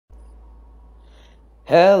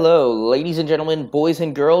Hello, ladies and gentlemen, boys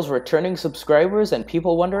and girls, returning subscribers, and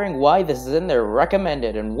people wondering why this is in their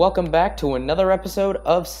recommended, and welcome back to another episode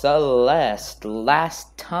of Celeste.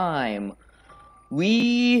 Last time,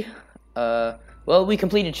 we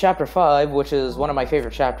completed Chapter 5, which is one of my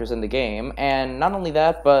favorite chapters in the game, and not only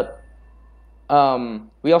that, but,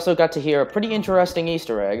 we also got to hear a pretty interesting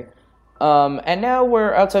Easter egg, and now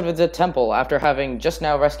we're outside of the temple after having just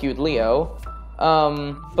now rescued Leo.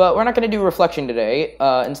 But we're not going to do Reflection today.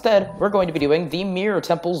 Instead, we're going to be doing the Mirror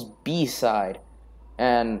Temple's B-side.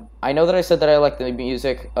 And I know that I said that I like the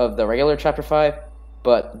music of the regular Chapter 5,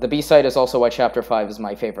 but the B-side is also why Chapter 5 is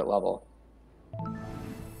my favorite level.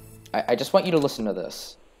 I just want you to listen to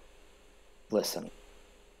this. Listen.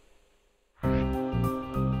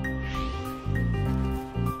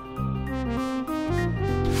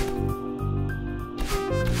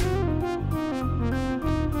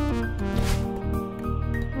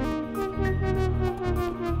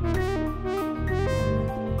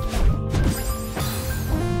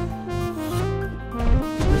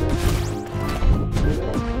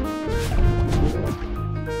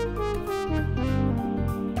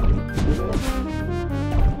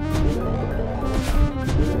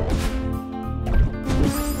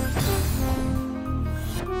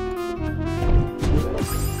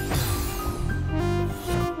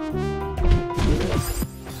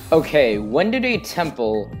 Okay, when did a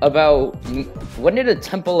temple about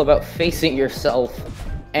facing yourself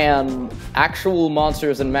and actual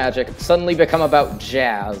monsters and magic suddenly become about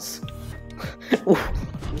jazz?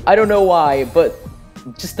 I don't know why, but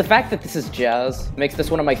just the fact that this is jazz makes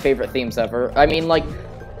this one of my favorite themes ever. I mean, like,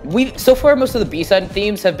 so far most of the B-side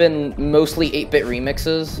themes have been mostly 8-bit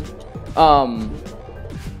remixes,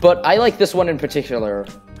 but I like this one in particular.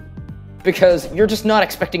 Because you're just not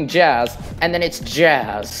expecting jazz, and then it's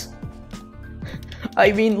jazz.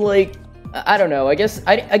 I mean, like, I don't know, I guess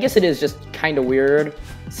it is just kind of weird,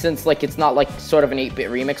 since, like, it's not, like, sort of an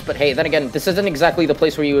 8-bit remix, but hey, then again, this isn't exactly the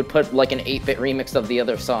place where you would put, like, an 8-bit remix of the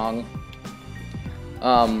other song.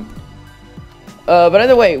 But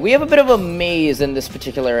either way, we have a bit of a maze in this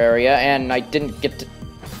particular area, and I didn't get to...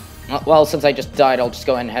 Well, since I just died, I'll just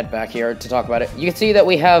go ahead and head back here to talk about it. You can see that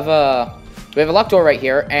we have a locked door right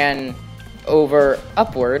here, and over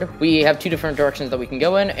upward, we have two different directions that we can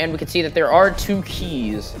go in, and we can see that there are 2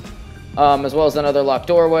 keys, as well as another locked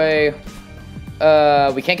doorway.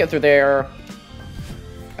 We can't get through there.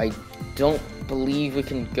 I don't believe we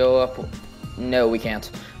can go up. No, we can't,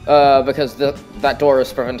 because that door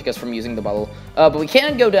is preventing us from using the bubble. But we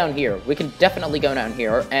can go down here. We can definitely go down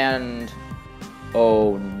here, and...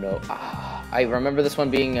 Oh, no. I remember this one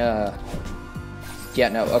being, Yeah,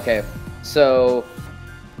 no, okay. So...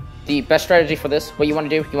 The best strategy for this, what you want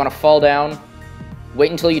to do, you want to fall down,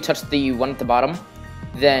 wait until you touch the one at the bottom,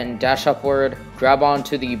 then dash upward, grab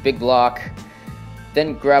onto the big block,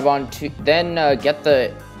 then get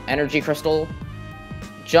the energy crystal,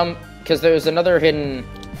 jump, because there's another hidden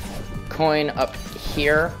coin up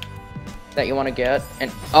here that you want to get,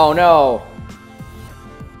 and, oh no!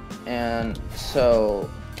 And so,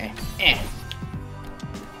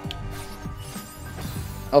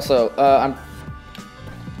 Also,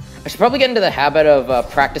 I should probably get into the habit of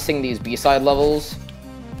practicing these B-side levels,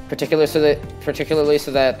 particularly so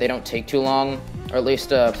that they don't take too long, or at least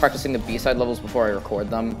practicing the B-side levels before I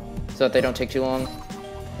record them, so that they don't take too long.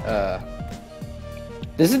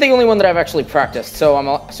 This is the only one that I've actually practiced, so I'm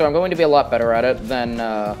going to be a lot better at it than.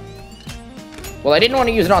 Well, I didn't want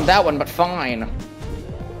to use it on that one, but fine.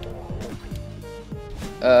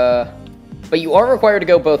 But you are required to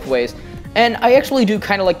go both ways. And I actually do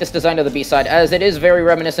kind of like this design of the B-side, as it is very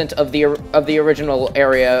reminiscent of the original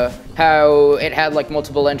area, how it had, like,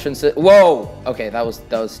 multiple entrances. Whoa! Okay, that was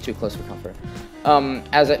too close for comfort.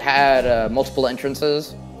 As it had multiple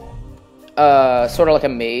entrances, sort of like a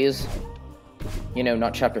maze. You know,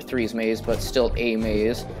 not Chapter 3's maze, but still a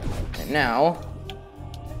maze. And now,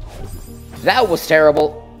 that was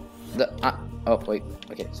terrible. Oh wait,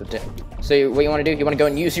 okay. So what you want to do? You want to go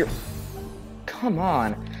and use your. Come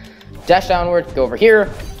on. Dash downward, go over here,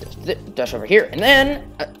 dash over here, and then...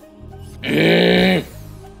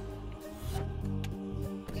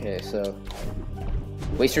 Okay, so...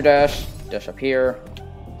 Waste your dash up here,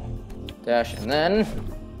 dash, and then...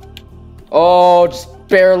 Oh, just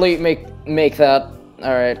barely make that.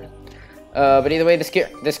 Alright. But either way, this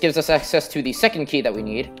gives us access to the second key that we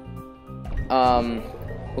need.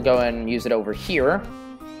 We'll go and use it over here.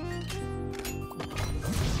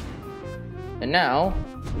 And now...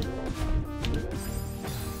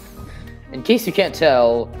 In case you can't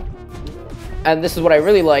tell, and this is what I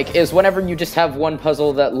really like, is whenever you just have one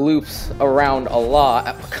puzzle that loops around a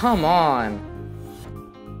lot. Come on!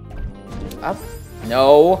 Up.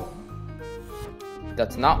 No.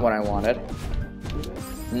 That's not what I wanted.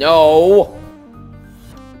 No.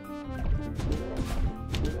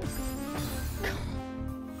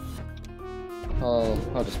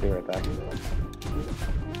 I'll just be right back.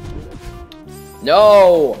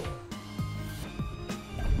 No.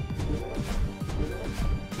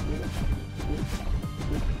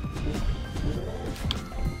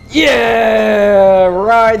 Yeah!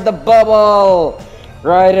 Ride the bubble!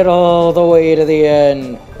 Ride it all the way to the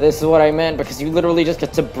end. This is what I meant, because you literally just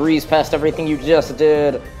get to breeze past everything you just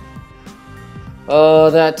did.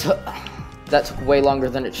 Oh, that took way longer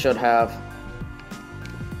than it should have.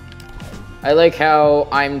 I like how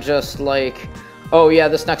I'm just like, oh yeah,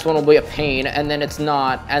 this next one will be a pain, and then it's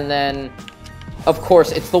not, and then, of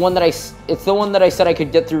course, it's the one that I said I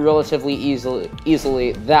could get through relatively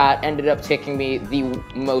easily. That ended up taking me the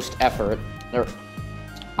most effort.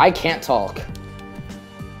 I can't talk.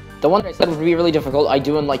 The one I said would be really difficult, I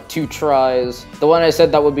do in like 2 tries. The one I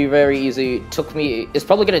said that would be very easy took me. That's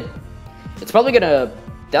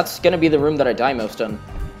gonna be the room that I die most in.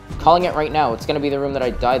 Calling it right now, it's gonna be the room that I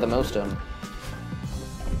die the most in.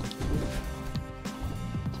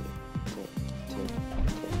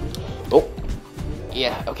 Oh,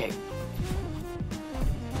 yeah, okay.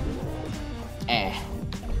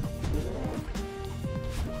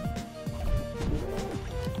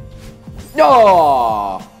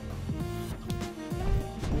 No.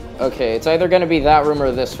 Okay, it's either gonna be that room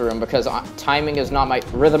or this room because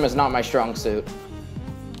rhythm is not my strong suit.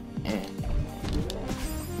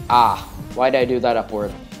 Ah, why did I do that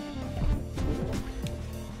upward?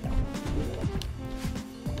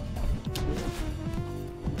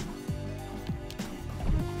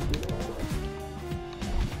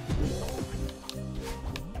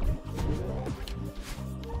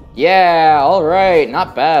 Yeah, alright,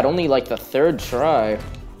 not bad. Only like the 3rd try.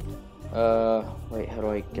 Wait, how do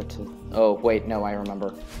I get to... Oh, wait, no, I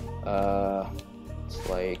remember. It's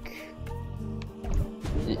like...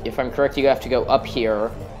 If I'm correct, you have to go up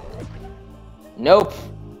here. Nope.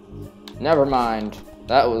 Never mind.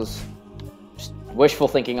 That was just wishful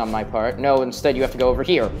thinking on my part. No, instead you have to go over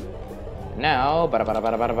here. Now,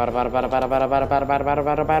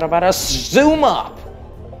 zoom up!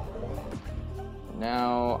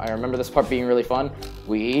 Now, I remember this part being really fun.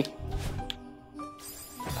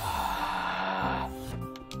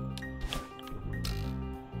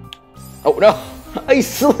 Oh no! I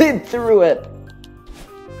slid through it!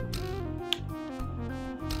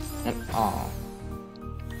 And, oh.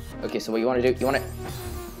 Okay, so what you want to do,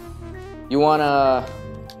 you want to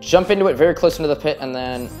jump into it very close into the pit and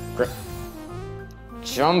then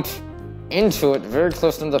jump into it very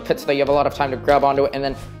close into the pit so that you have a lot of time to grab onto it and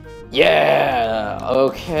then, yeah,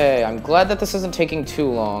 okay. I'm glad that this isn't taking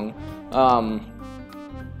too long.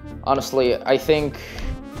 Honestly, I think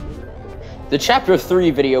the chapter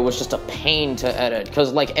 3 video was just a pain to edit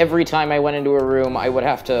because like every time I went into a room, I would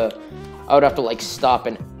have to like stop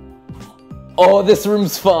and oh, this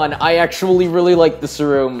room's fun. I actually really like this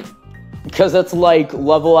room. Because it's like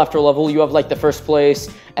level after level. You have like the first place,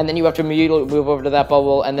 and then you have to immediately move over to that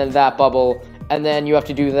bubble, and then that bubble, and then you have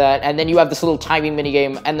to do that, and then you have this little timing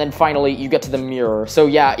minigame, and then finally you get to the mirror. So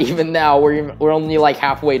yeah, even now, we're only like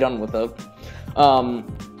halfway done with it.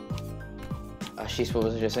 Jeez, what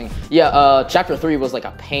was I just saying? Yeah, chapter 3 was like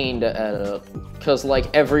a pain to edit. Because like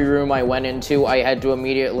every room I went into, I had to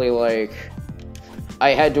immediately like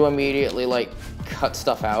cut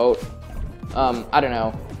stuff out. I don't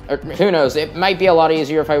know. Or, who knows? It might be a lot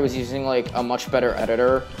easier if I was using like a much better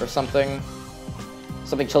editor or something.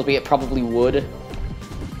 Something tells me it probably would.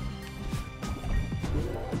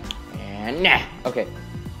 And nah. Okay.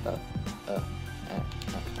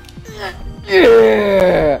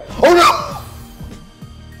 Yeah. Oh no!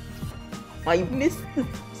 I missed it.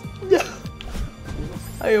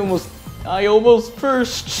 I almost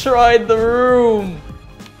first tried the room.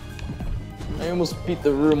 I almost beat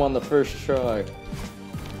the room on the first try.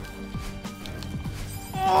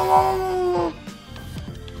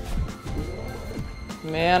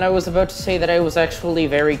 Man, I was about to say that I was actually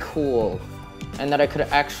very cool. And that I could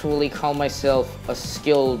actually call myself a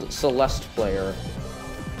skilled Celeste player.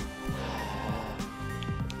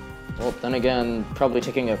 Well, then again, probably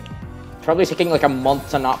taking like a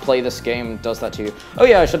month to not play this game does that to you. Oh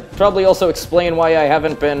yeah, I should probably also explain why I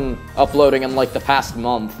haven't been uploading in like the past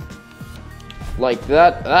month. Like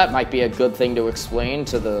that might be a good thing to explain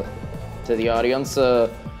to the audience. I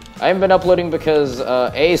haven't been uploading because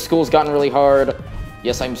A, school's gotten really hard.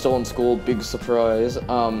 Yes, I'm still in school, big surprise.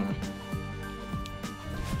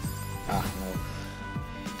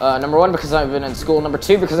 Number 1, because I've been in school. Number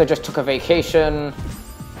 2, because I just took a vacation.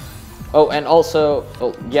 Oh, and also,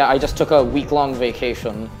 oh yeah, I just took a week-long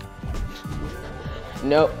vacation.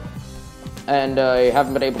 Nope. And I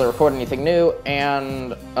haven't been able to record anything new.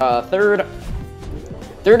 And third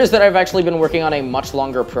is that I've actually been working on a much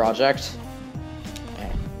longer project.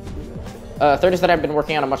 Third is that I've been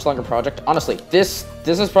working on a much longer project. Honestly, this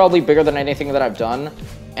is probably bigger than anything that I've done,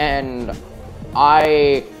 and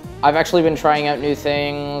I've actually been trying out new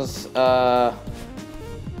things. I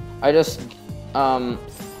just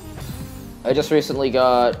recently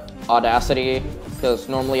got Audacity, because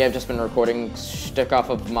normally I've just been recording shtick off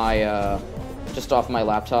of my just off my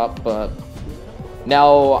laptop, but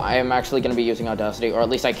now I'm actually going to be using Audacity, or at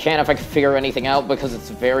least I can if I can figure anything out, because it's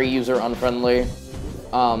very user unfriendly.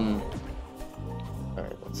 Alright,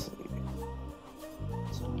 let's see.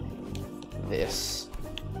 This.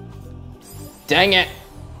 Dang it!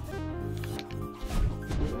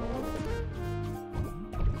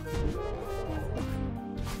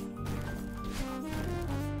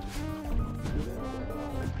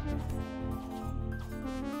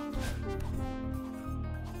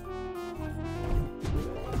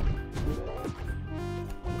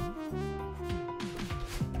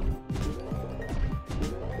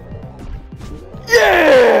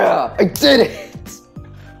 Yeah! I did it!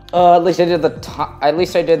 At least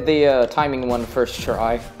I did the timing one first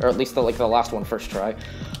try, or at least the last one first try.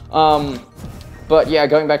 But yeah,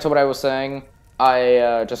 going back to what I was saying,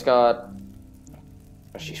 I just got.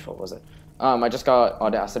 Oh, sheesh, what was it? I just got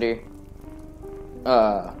Audacity.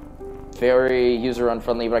 Very user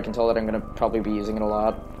unfriendly, but I can tell that I'm gonna probably be using it a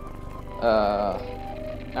lot. I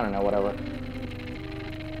don't know, whatever.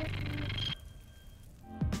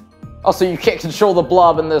 Also, you can't control the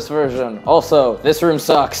blob in this version. Also, this room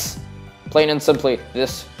sucks. Plain and simply,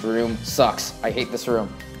 this room sucks. I hate this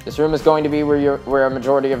room. This room is going to be where a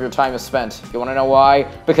majority of your time is spent. You want to know why?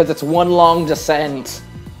 Because it's one long descent.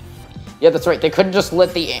 Yeah, that's right. They couldn't just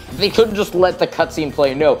let the cutscene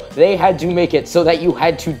play. No, they had to make it so that you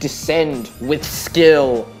had to descend with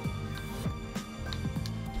skill.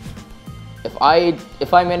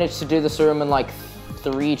 If I manage to do this room in like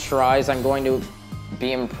 3 tries, I'm going to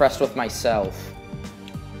be impressed with myself,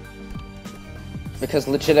 because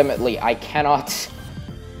legitimately I cannot.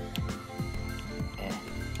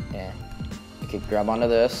 Okay, grab onto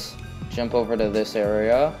this, jump over to this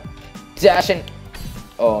area, dash and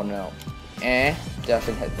oh no, dash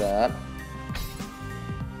and hit that,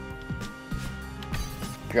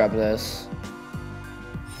 grab this,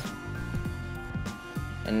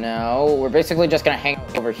 and now we're basically just gonna hang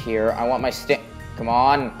over here. I want my stick. Come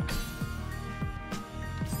on.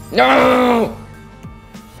 No!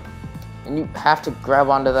 And you have to grab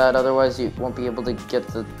onto that, otherwise you won't be able to get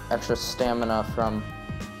the extra stamina from...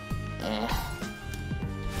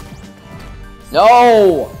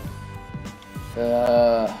 No!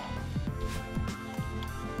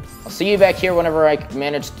 I'll see you back here whenever I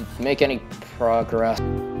manage to make any progress.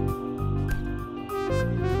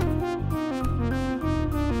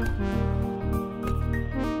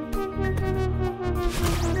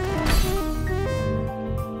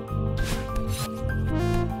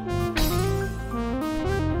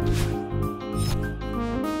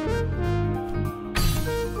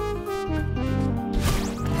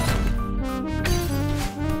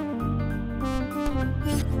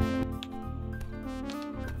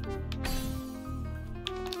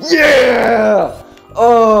 Yeah!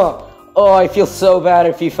 Oh, I feel so bad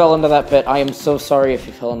if you fell into that pit. I am so sorry if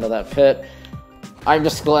you fell into that pit. I'm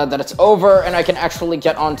just glad that it's over and I can actually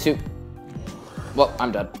get onto... Well,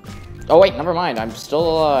 I'm dead. Oh wait, never mind. I'm still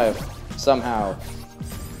alive. Somehow.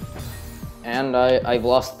 And I've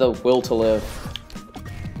lost the will to live.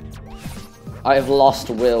 I've lost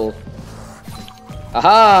will.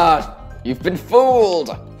 Aha! You've been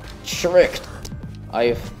fooled! Tricked.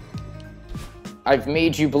 I've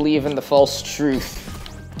made you believe in the false truth.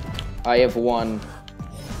 I have won.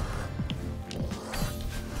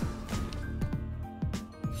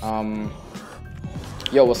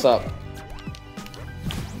 Yo, what's up?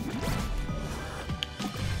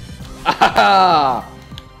 Ah!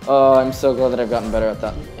 Oh, I'm so glad that I've gotten better at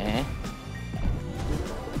that.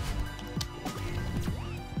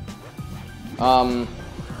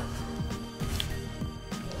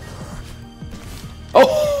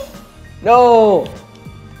 Oh! No!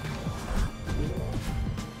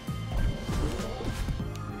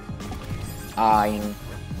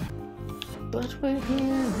 But we're here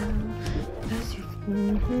now, as you...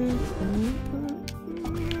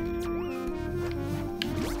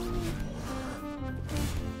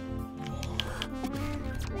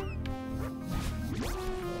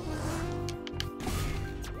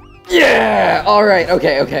 Yeah! Alright,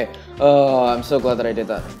 okay. Oh, I'm so glad that I did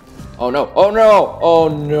that. Oh no, oh no, oh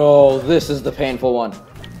no, this is the painful one.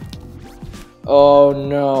 Oh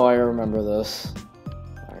no, I remember this.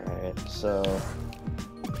 Alright, so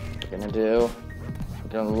we're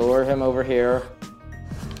gonna lure him over here.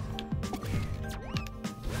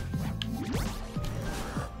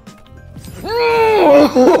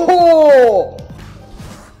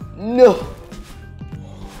 No!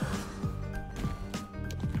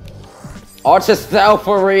 Artist thou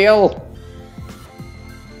for real?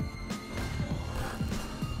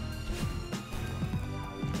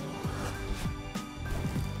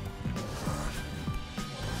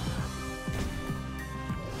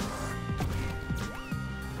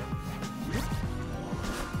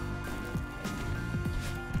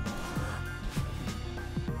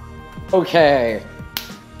 Okay.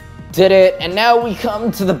 Did it, and now we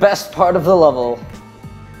come to the best part of the level.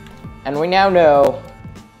 And we now know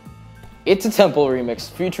it's a temple remix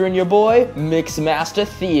featuring your boy, Mixmaster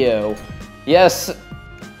Theo. Yes,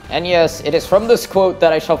 and yes, it is from this quote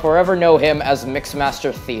that I shall forever know him as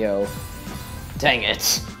Mixmaster Theo. Dang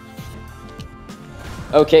it.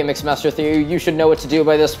 Okay, Mixmaster Theo, you should know what to do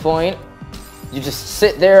by this point. You just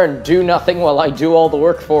sit there and do nothing while I do all the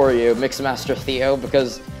work for you, Mixmaster Theo,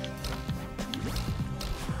 because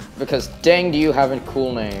dang do you have a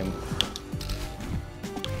cool name.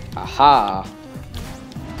 Aha.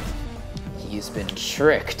 He's been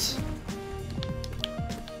tricked.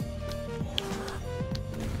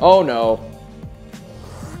 Oh no.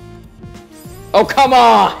 Oh come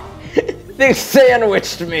on! They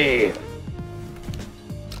sandwiched me!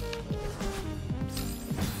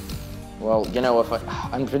 Well, you know, if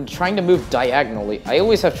I've been trying to move diagonally. I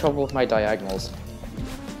always have trouble with my diagonals.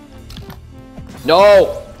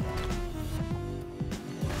 No!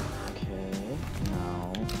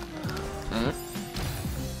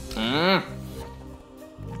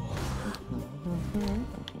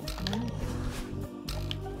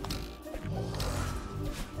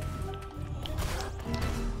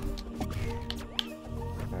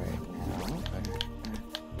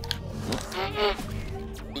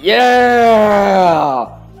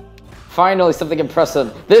 Yeah! Finally, something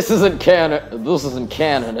impressive. This isn't canon. This isn't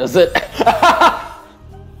canon, is it?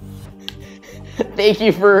 Thank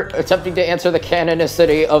you for attempting to answer the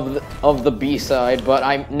canonicity of the B-side,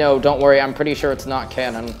 but no, don't worry. I'm pretty sure it's not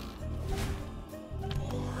canon.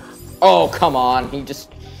 Oh, come on. He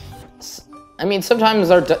just... I mean, sometimes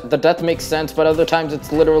the death makes sense, but other times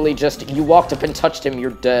it's literally just you walked up and touched him, you're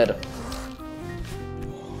dead.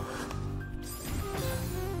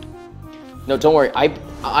 No, don't worry.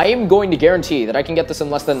 I am going to guarantee that I can get this in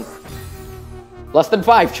less than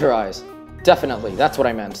 5 tries. Definitely. That's what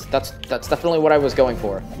I meant. That's definitely what I was going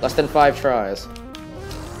for. Less than 5 tries.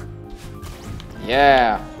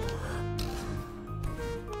 Yeah.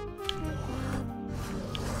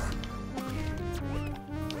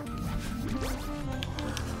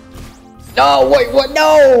 No, wait, what?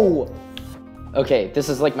 No! Okay, this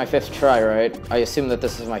is like my 5th try, right? I assume that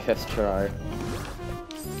this is my 5th try.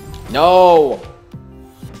 No!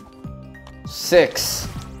 6.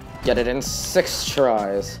 Get it in 6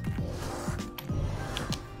 tries.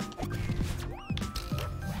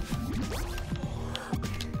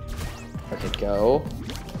 Okay, go.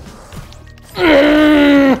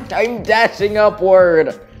 I'm dashing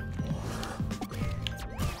upward!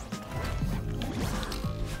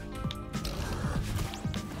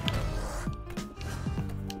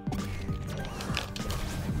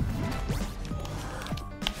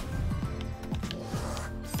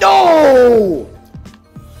 No!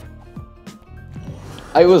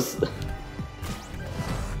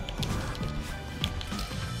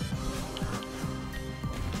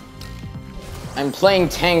 I'm playing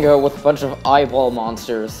Tango with a bunch of eyeball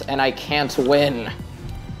monsters, and I can't win.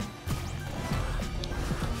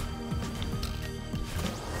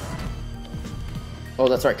 Oh,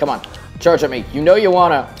 that's right, come on. Charge at me. You know you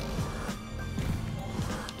wanna.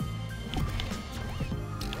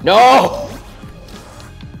 No!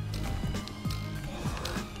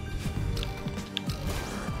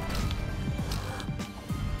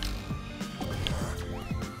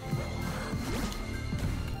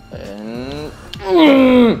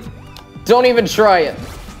 Don't even try it.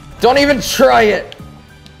 Don't even try it.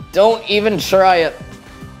 Don't even try it.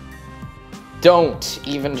 Don't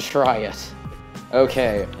even try it.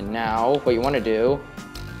 Okay, and now what you want to do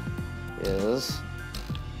is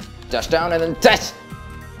dash down and then dash.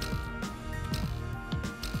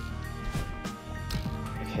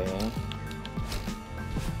 Okay.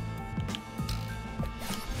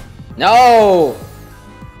 No!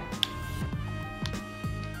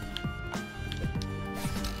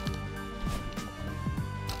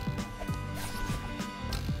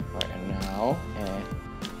 now.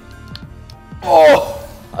 Oh!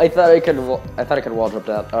 I thought I could wall jump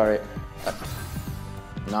that. All right.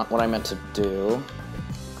 Not what I meant to do.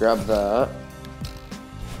 Grab that.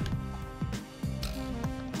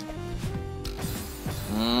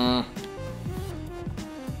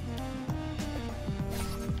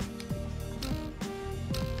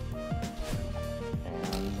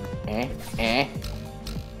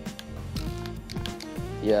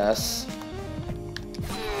 Yes.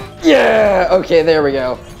 Yeah! Okay, there we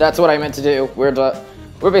go. That's what I meant to do. We're done.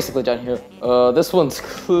 We're basically done here. This one's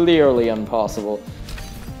clearly impossible.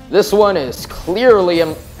 This one is clearly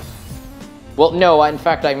well, no, in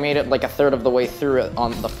fact, I made it like a third of the way through it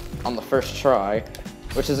on the first try,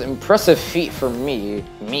 which is an impressive feat for me.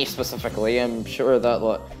 Me specifically. I'm sure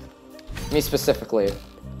that me specifically.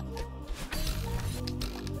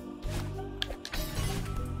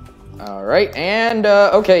 Alright, and,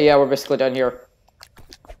 okay, yeah, we're basically done here.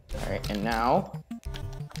 Alright, and now...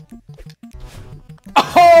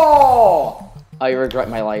 Oh! I regret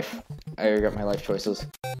my life. I regret my life choices.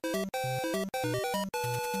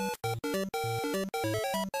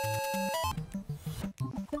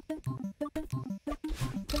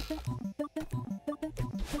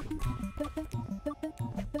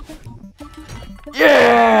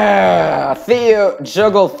 Yeah! Theo!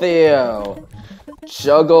 Juggle Theo!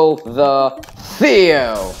 Juggle the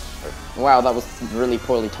Theo! Wow, that was really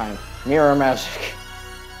poorly timed. Mirror magic.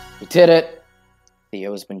 We did it.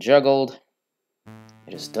 Theo has been juggled.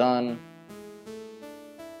 It is done.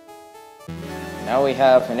 Now we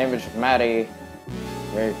have an image of Maddie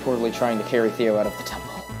very poorly trying to carry Theo out of the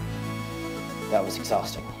temple. That was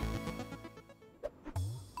exhausting.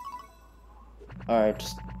 Alright,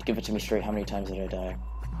 just give it to me straight. How many times did I die?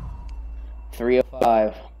 3 of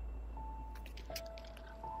 5.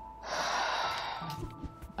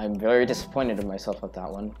 I'm very disappointed in myself with that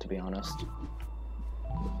one, to be honest.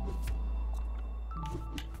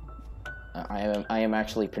 I am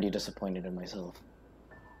actually pretty disappointed in myself.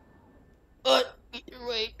 But either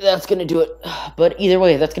way, that's gonna do it. But either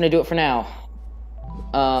way, that's gonna do it for now.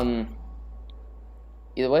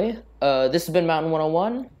 Either way, this has been Mountain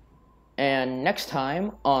 101, and next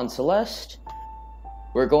time on Celeste,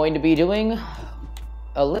 we're going to be doing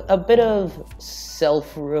a bit of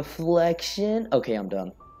self-reflection. Okay, I'm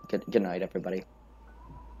done. Good night, everybody.